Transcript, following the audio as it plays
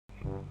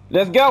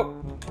Let's go!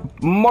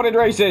 Modded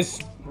races!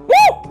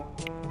 Woo!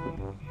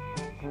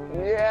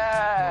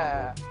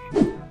 Yeah!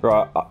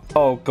 Right,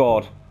 oh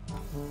god.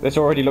 This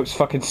already looks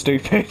fucking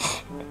stupid.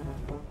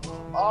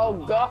 Oh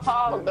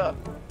god!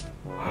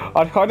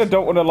 I kind of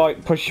don't want to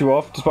like push you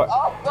off, just like.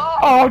 Oh god!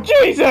 Oh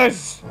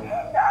Jesus!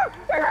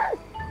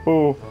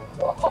 Oh.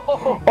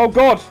 Oh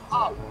god!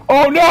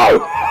 Oh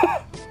no!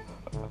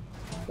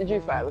 Did you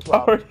fail as I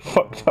well? already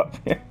fucked up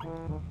here.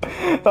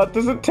 That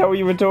doesn't tell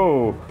you at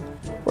all.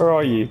 Where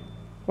are you?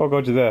 Oh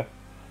god, you're there.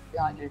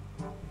 Behind you.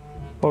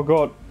 Oh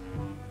god.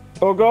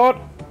 Oh god.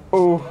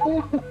 Oh.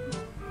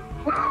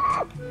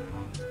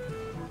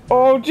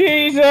 Oh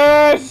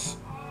Jesus!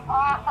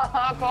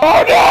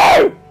 Oh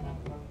no!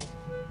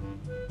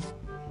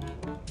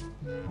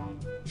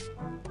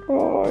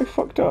 Oh, I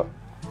fucked up.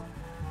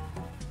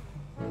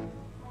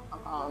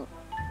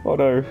 Oh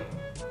no.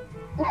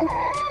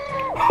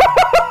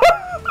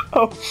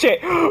 Oh shit!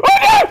 Oh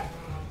no!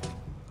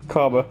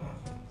 Karma.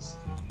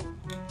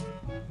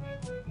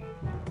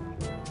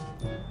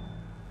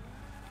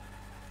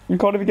 You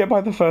can't even get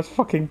by the first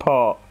fucking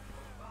part.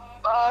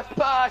 First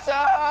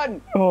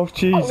person! Oh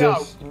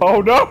Jesus!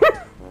 Oh no!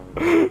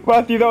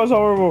 Matthew, that was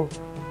horrible.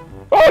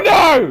 Oh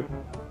no!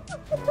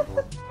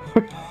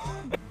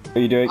 What are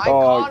you doing? I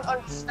can't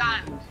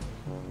understand.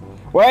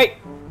 Wait!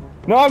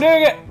 No, I'm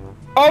doing it!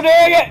 I'm doing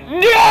it!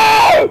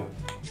 No!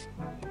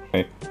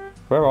 Hey,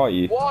 where are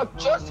you? What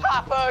just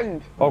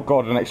happened? Oh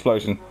god, an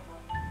explosion.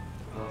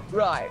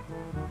 Right.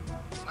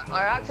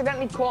 I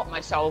accidentally caught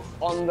myself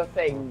on the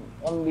thing,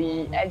 on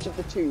the edge of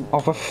the tube. Oh,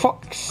 for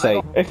fuck's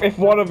sake! If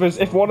one of us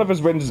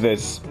wins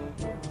this,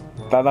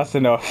 that's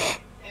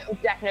enough. It'll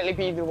definitely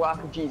be the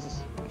work of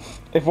Jesus.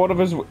 If one of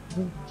us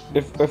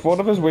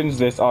wins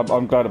this,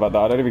 I'm glad about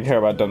that. I don't even care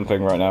about done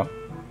thing right now.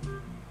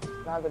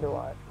 Neither do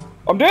I.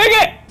 I'm doing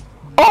it!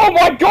 Oh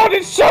my god,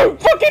 it's so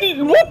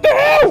fucking... What the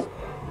hell?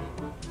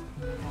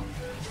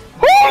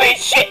 Holy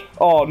shit!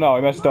 Oh no,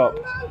 I messed up.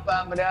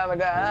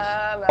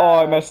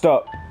 Oh, I messed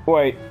up.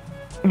 Wait.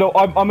 No,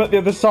 I'm at the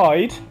other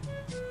side.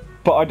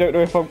 But I don't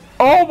know if I'm...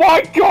 Oh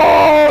my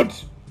god!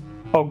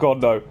 Oh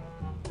god, no.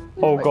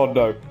 Oh god,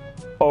 no.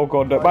 Oh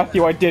god, no.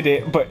 Matthew, I did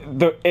it, but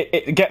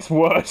it gets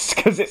worse,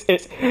 because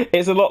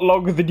it's a lot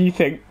longer than you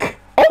think.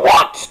 Oh,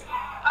 what?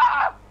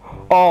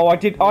 Oh,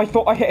 I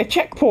thought I hit a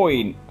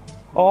checkpoint.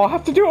 Oh, I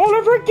have to do it all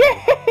over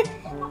again.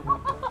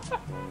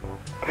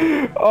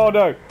 Oh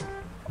no.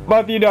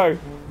 Matthew, no.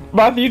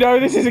 Matthew, no,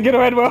 this isn't going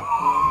to end well.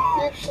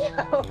 You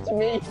killed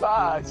me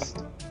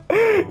first.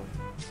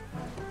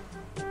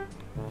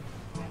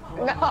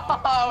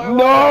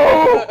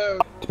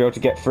 No! To be able to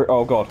get through.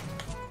 Oh god.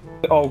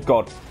 Oh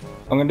god.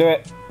 I'm going to do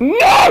it.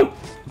 No!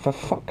 For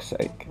fuck's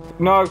sake.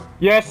 No.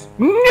 Yes.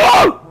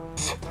 No!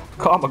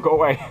 Karma, go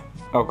away.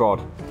 Oh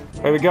god.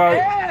 Here we go.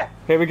 Yeah.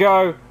 Here we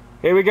go.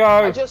 Here we go.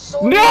 I just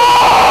saw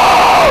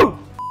No!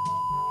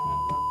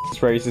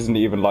 This race isn't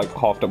even like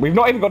half done. We've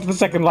not even got to the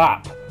second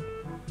lap.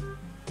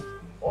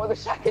 Or the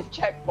second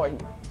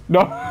checkpoint.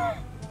 No.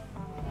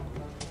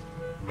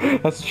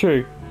 That's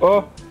true.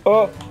 Oh.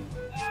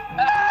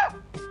 Ah!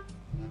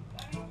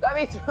 Let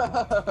me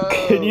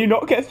through. Can you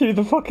not get through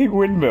the fucking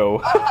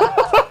windmill?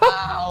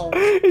 Ow.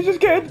 It's just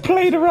getting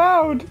played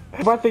around.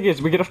 The bad thing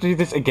is, we're gonna have to do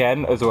this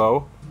again as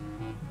well.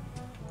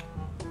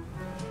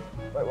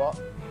 Wait, what?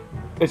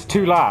 It's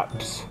 2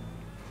 laps.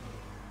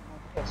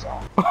 Piss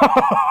off.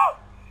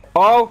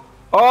 Oh,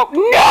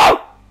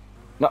 no!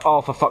 No,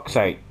 oh, for fuck's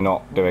sake.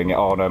 Not doing it.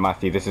 Oh no,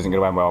 Matthew, this isn't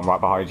gonna end well. I'm right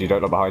behind you.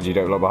 Don't look behind you.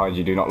 Don't look behind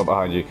you. Do not look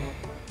behind you.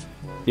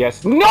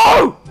 Yes.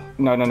 No!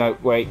 No.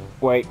 Wait.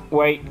 No!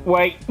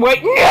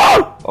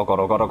 Oh god.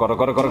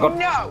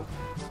 No!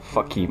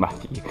 Fuck you,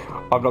 Matthew.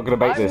 I'm not gonna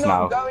make this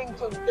now. I'm not going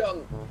to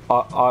jump.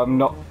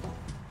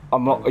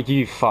 I'm not.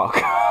 You fuck.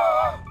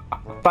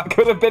 That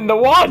could have been the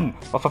one!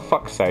 Oh, for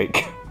fuck's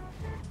sake.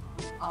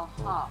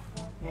 Uh-huh.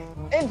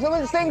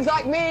 Influence things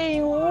like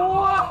me! Whoa!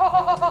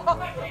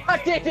 I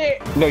did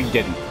it! No, you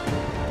didn't.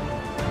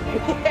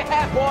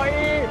 Yeah, boy!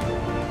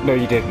 No,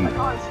 you didn't. I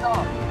can't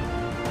stop.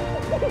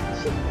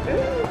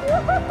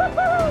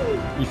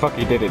 You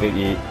fucking did it, didn't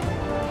you?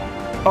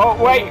 Oh,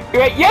 wait!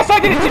 Yes, I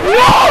did it!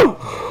 No!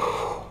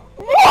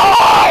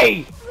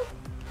 Why?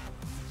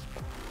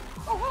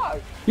 Oh,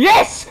 hi.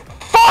 Yes!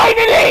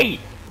 Finally!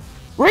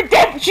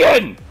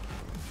 Redemption!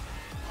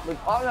 With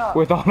honor.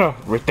 With honor,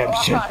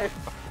 redemption. Right.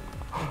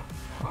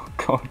 Oh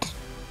god.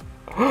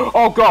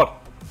 Oh god.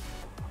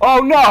 Oh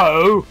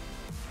no!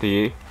 Do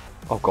you?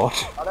 Oh god.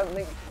 I don't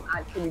think you can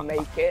actually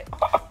make it.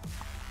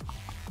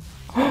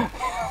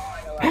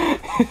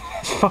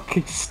 It's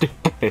fucking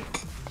stupid.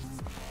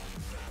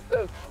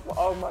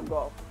 Oh my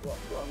god.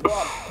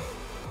 What?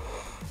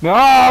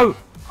 No!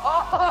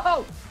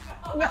 Oh!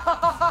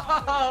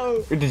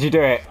 No! Did you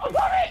do it? I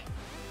got it!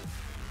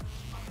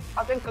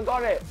 I think I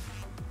got it.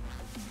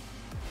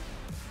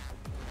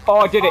 Oh,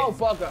 I did it. Oh,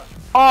 bugger.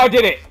 Oh, I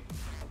did it.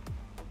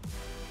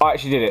 I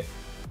actually did it.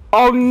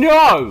 Oh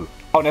no!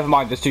 Oh, never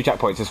mind. There's 2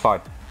 checkpoints. It's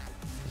fine.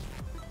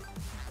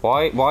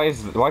 Why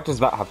does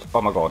that have?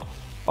 Oh my god.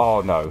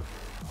 Oh no.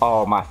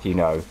 Oh Matthew,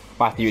 no.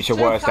 Matthew, it's your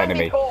Two worst tiny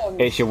enemy. corns.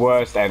 It's your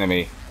worst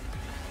enemy.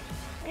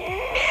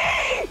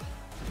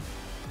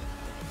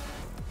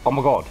 Oh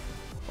my god.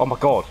 Oh my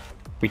god.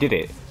 We did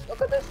it.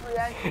 Look at this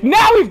reaction.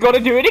 Now we've got to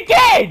do it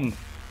again!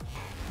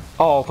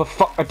 Oh, for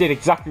fuck. I did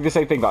exactly the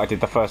same thing that I did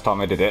the first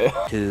time I did it.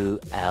 2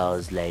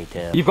 hours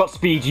later. You've got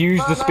speed. Use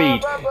the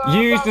speed.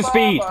 Use the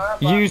speed.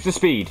 Use the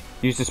speed.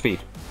 Use the speed.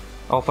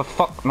 Oh, for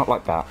fuck. Not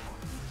like that.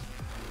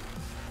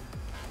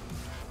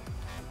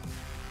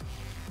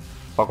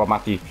 Oh god,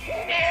 Matthew.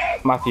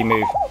 Matthew,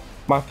 move.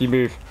 Matthew,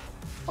 move.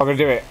 I'm gonna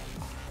do it.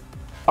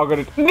 I'm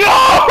gonna.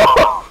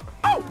 No!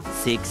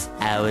 6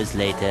 hours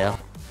later.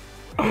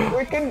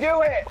 We can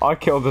do it. I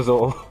killed us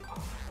all.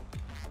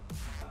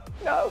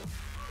 No,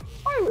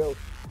 I will.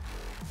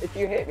 If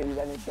you hit me,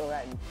 then it's your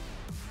end.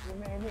 You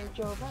may reach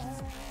your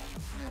end.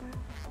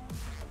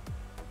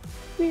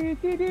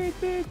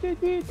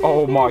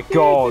 Oh my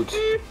god.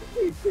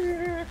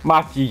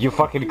 Matthew, you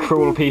fucking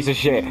cruel piece of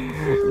shit.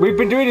 We've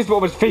been doing this for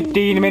almost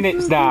 15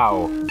 minutes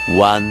now.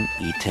 1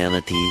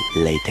 eternity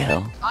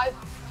later.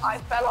 I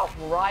fell off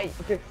right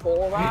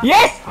before that.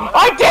 Yes!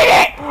 I did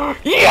it!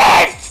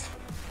 Yes!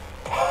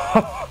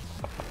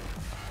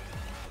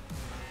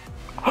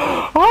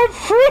 I'm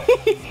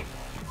free!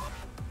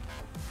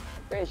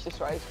 Finish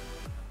this race.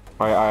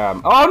 I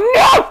am. Oh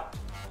no!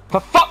 For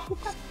fuck!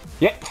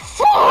 Yeah,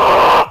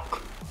 fuck!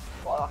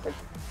 Well, I could...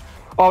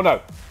 Oh no.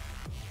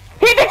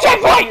 Hit the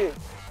checkpoint!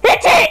 Hit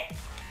it!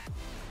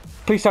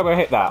 Please tell me I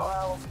hit that.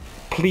 Well,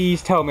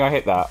 Please tell me I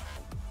hit that.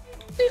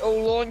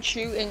 it'll launch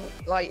you in,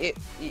 like,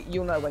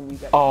 you'll know when you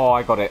get it. Oh,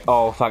 I got it.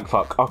 Oh, thank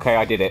fuck. Okay,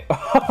 I did it.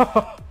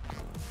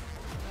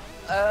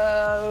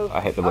 Oh, I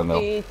hit the I'm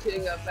windmill.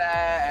 eating a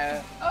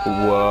bear.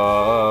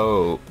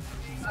 Whoa.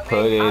 I'm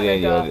Put it in Canada.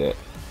 your...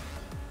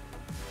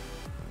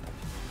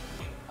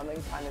 I'm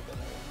in Canada.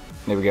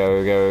 Here we go, here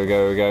we go, here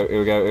we go, here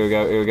we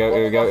go, here we go,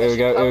 here we go, here we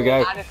go, here we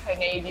go. Add a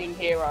Canadian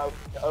hero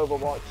to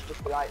Overwatch,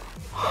 just be like,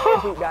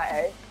 shoot that,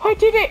 eh? I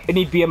did it! And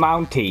he'd be a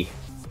Mountie.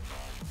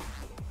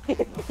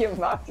 You're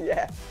Mountie,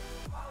 yeah.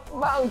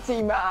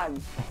 Mountie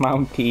man.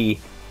 Mountie.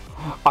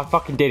 I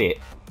fucking did it.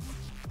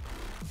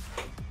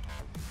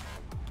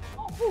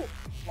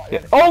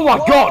 Yeah. Oh my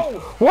god!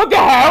 What the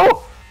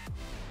hell?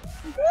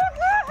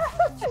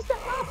 What just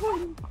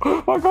happened?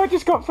 My guy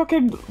just got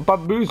fucking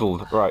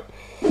bamboozled. Right.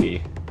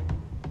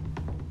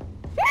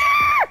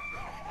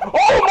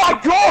 Oh my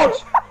god!